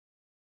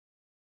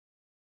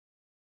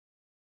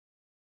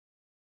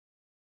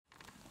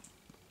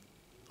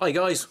Hi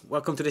guys,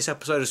 welcome to this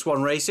episode of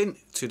Swan Racing.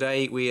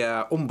 Today we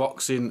are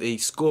unboxing the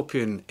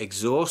Scorpion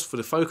exhaust for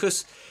the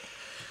Focus.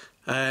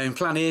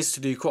 Plan is to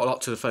do quite a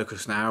lot to the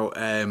Focus now.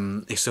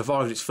 It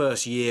survived its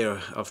first year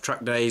of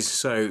track days,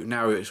 so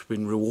now it's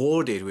been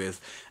rewarded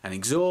with an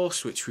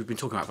exhaust which we've been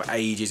talking about for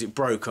ages. It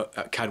broke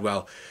at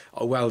Cadwell.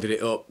 I welded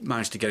it up,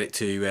 managed to get it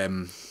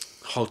to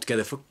hold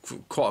together for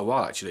quite a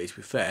while actually, to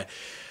be fair.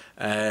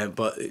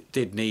 But it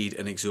did need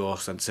an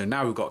exhaust, and so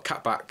now we've got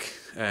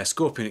catback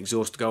Scorpion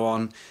exhaust to go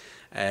on.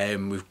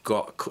 We've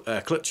got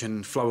clutch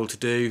and flow to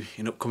do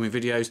in upcoming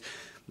videos.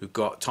 We've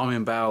got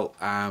timing belt.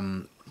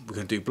 We're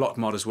going to do block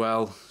mod as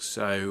well,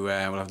 so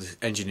we'll have the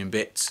engine in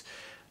bits.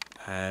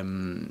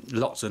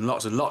 Lots and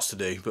lots and lots to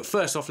do. But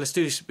first off, let's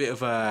do this bit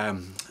of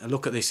a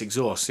look at this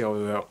exhaust, see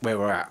where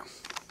we're at.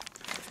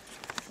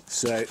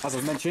 So as I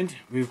mentioned,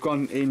 we've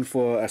gone in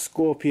for a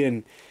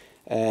Scorpion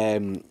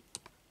catback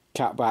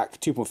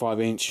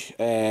 2.5 inch.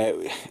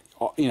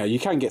 You know, you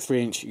can get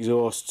 3-inch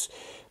exhausts,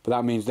 but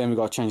that means then we've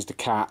got to change the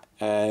cat,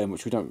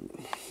 which we don't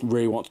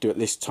really want to do at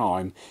this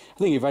time. I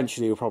think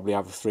eventually we'll probably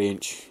have a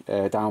 3-inch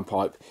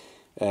downpipe,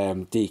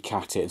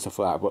 decat it and stuff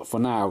like that, but for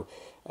now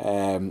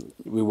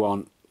we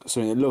want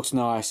something that looks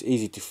nice,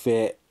 easy to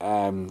fit,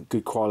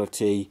 good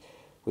quality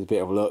with a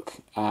bit of look.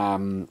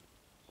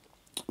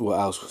 What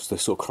else was the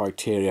sort of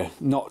criteria?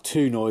 Not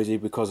too noisy,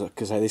 because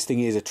this thing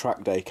is a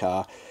track day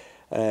car.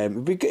 It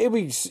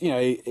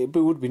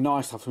would be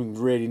nice to have something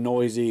really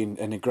noisy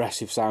and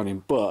aggressive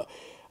sounding, but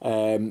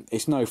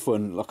it's no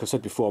fun. Like I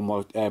said before in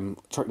my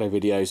track day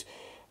videos,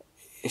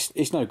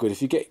 it's no good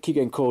if you keep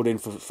getting called in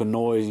for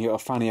noise and you're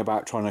fanning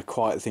about trying to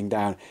quiet the thing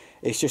down.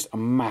 It's just a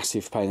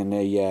massive pain in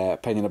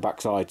the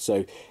backside.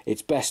 So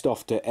it's best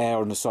off to err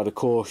on the side of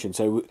caution.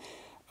 So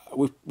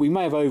we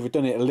may have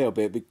overdone it a little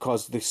bit,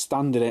 because the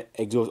standard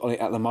exhaust on it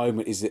at the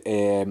moment is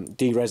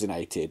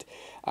de-resonated,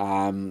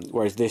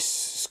 whereas this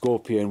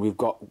Scorpion, we've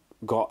got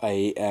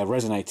a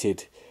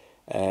resonated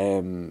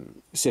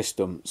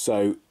system.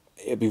 So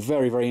it'd be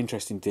very, very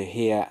interesting to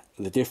hear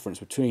the difference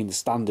between the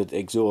standard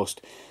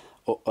exhaust,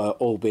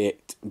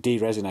 albeit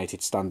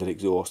de-resonated standard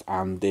exhaust,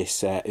 and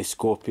this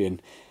Scorpion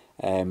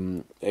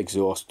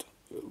exhaust,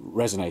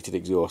 resonated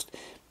exhaust.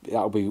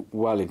 That'll be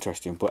well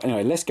interesting. But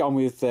anyway, let's get on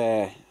with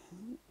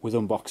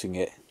unboxing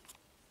it.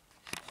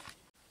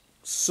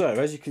 So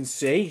as you can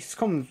see, it's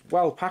come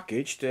well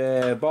packaged,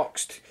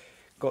 boxed.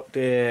 Got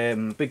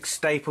the big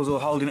staples all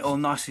holding it all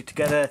nicely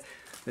together.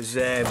 There's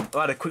I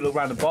had a quick look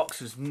around the box.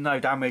 There's no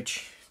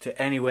damage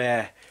to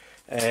anywhere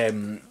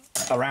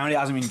around it. It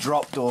hasn't been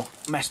dropped or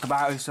messed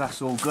about, so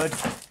that's all good.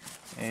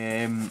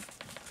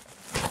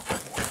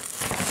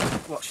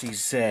 Watch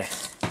these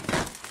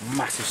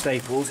massive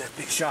staples, they're a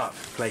bit sharp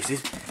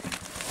places.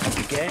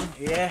 Again,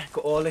 yeah,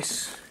 got all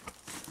this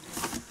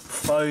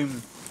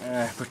foam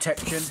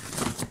protection,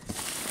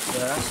 so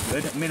that's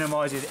good. It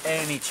minimises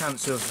any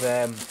chance of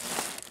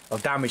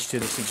damage to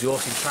this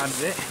exhaust in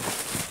transit.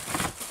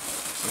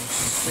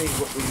 So you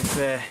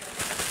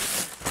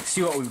can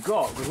see what we've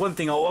got. Because one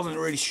thing I wasn't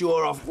really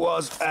sure of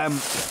was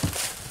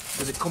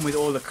does it come with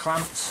all the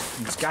clamps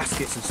and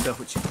gaskets and stuff,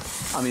 which,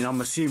 I mean,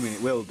 I'm assuming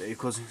it will do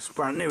because it's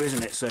brand new,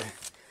 isn't it? So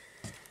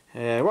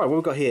right, what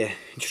we've got here,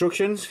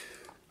 instructions.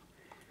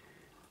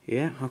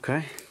 Yeah,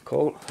 okay,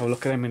 cool. I'll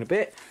look at them in a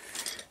bit.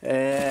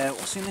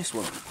 What's in this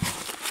one?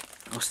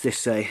 What's this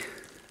say?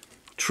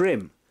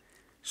 Trim,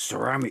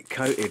 ceramic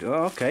coated.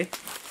 Oh, okay.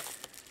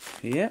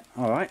 Yeah,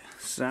 alright,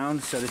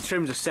 sound. So the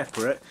trims are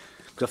separate,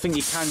 because I think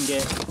you can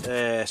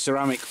get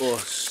ceramic or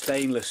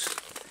stainless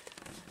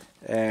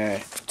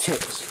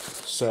tips.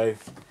 So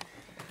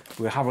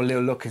we'll have a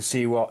little look and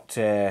see what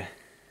they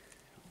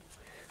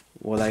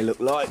look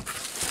like.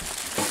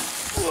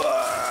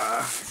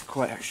 It's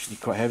actually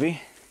quite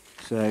heavy.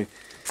 So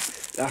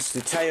that's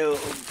the tail,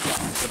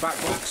 the back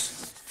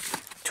box.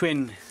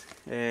 Twin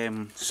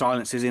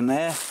silencers in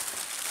there.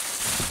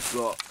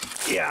 But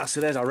yeah,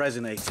 so there's our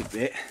resonated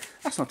bit.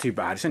 That's not too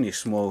bad. It's only a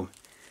small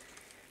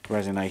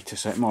resonator,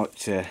 so it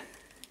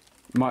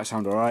might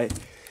sound alright.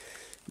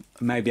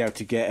 May be able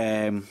to get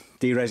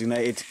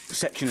de-resonated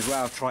section as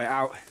well. Try it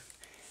out.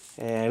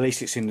 At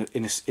least it's in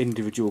an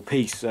individual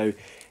piece. So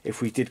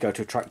if we did go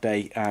to a track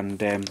day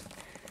and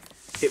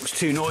it was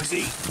too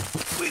noisy,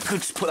 we could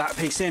just put that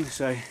piece in.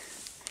 So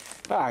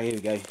here we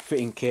go.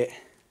 Fitting kit.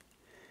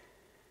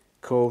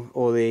 Cool.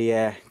 All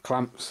the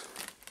clamps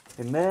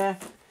in there.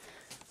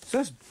 So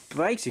that's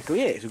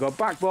basically it. So we've got a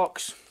back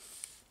box,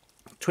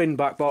 twin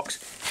back box.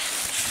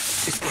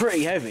 It's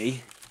pretty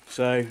heavy,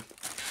 so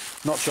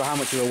not sure how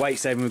much of a weight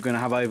saving we're going to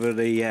have over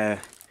the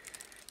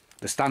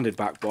standard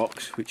back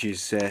box, which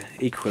is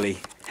equally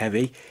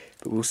heavy,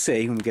 but we'll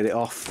see when we get it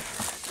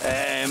off.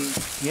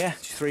 Yeah,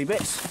 just 3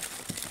 bits.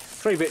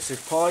 3 bits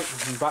of pipe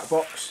and back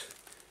box,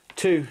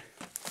 2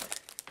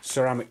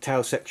 ceramic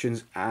tail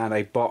sections, and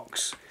a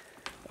box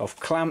of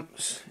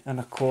clamps, and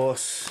of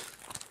course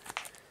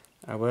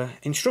our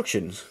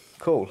instructions.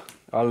 Cool.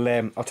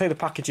 I'll take the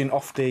packaging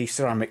off the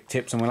ceramic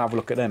tips and we'll have a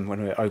look at them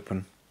when we're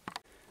open.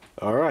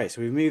 Alright,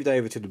 so we've moved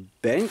over to the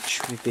bench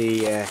with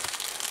the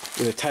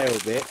tail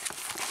bit,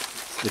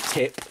 the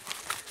tip,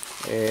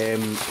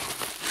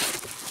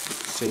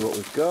 See what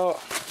we've got,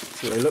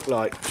 see what they look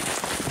like.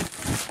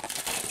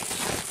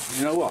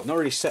 You know what, I'm not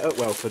really set up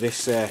well for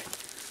this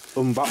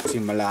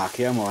unboxing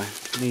malarkey, am I?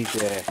 Need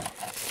a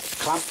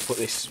clamp to put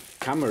this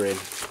camera in.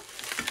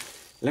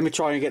 Let me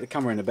try and get the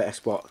camera in a better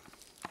spot.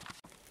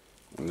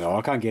 No,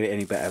 I can't get it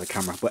any better, the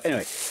camera. But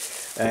anyway,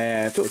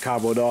 took the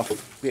cardboard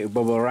off, bit of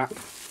bubble wrap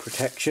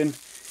protection,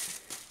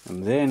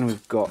 and then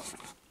we've got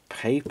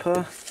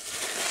paper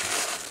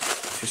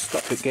to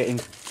stop it getting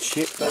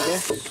chipped, I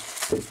guess.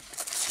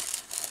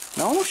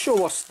 Now I'm not sure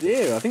what's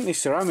there. I think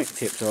these ceramic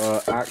tips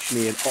are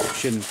actually an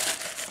option,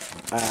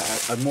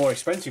 a more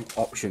expensive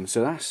option.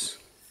 So that's,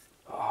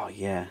 oh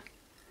yeah,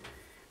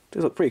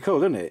 does look pretty cool,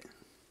 doesn't it?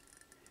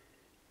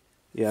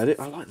 Yeah,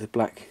 I like the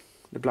black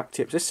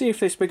tips. Let's see if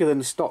they're bigger than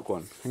the stock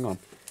one. Hang on,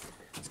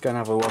 let's go and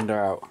have a wander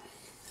out.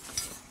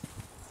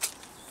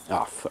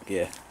 Oh fuck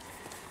yeah,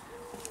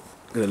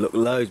 gonna look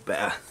loads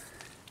better.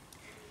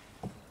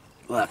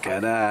 Look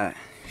at that.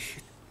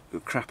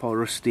 Crap old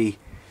rusty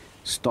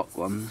stock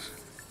ones.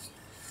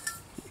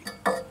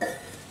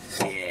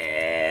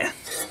 Yeah,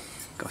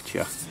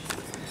 gotcha.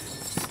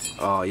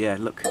 Oh yeah,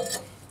 look,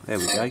 there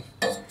we go.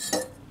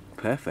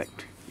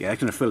 Perfect. Yeah, they're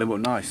gonna fill them up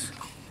nice.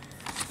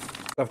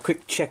 Have a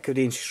quick check of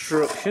the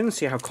instructions,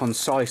 see how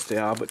concise they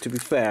are. But to be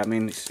fair, I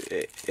mean,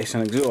 it's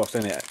an exhaust,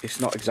 isn't it? It's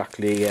not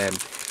exactly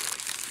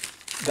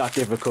that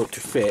difficult to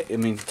fit. I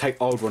mean, take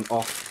old one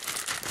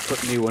off,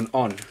 put new one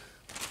on.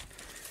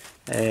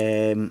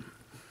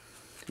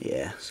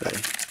 Yeah, so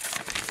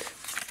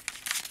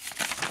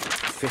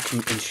fitting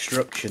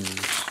instructions.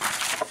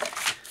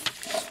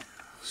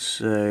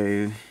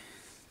 So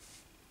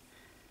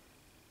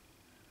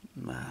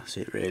that's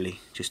it really.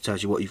 Just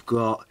tells you what you've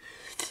got.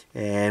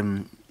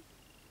 Yeah,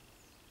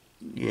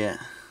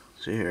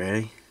 that's it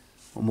really.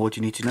 What more do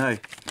you need to know?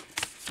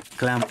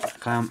 Clamp,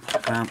 clamp,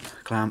 clamp,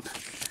 clamp,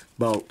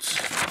 bolts.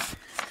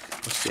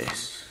 What's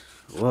this?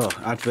 Whoa,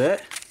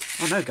 advert?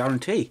 Oh no,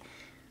 guarantee.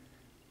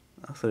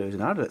 I thought it was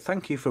an advert.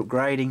 Thank you for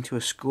upgrading to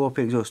a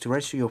Scorpion exhaust. To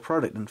register your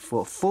product and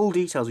for full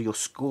details of your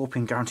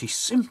Scorpion guarantee,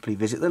 simply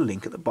visit the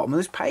link at the bottom of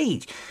this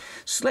page.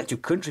 Select your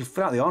country,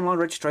 fill out the online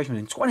registration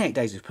within 28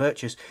 days of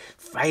purchase.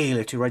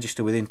 Failure to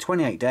register within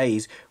 28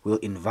 days will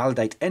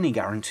invalidate any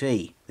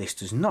guarantee. This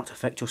does not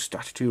affect your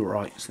statutory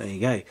rights. There you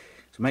go.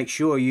 So make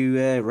sure you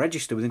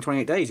register within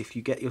 28 days if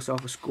you get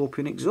yourself a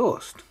Scorpion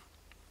exhaust.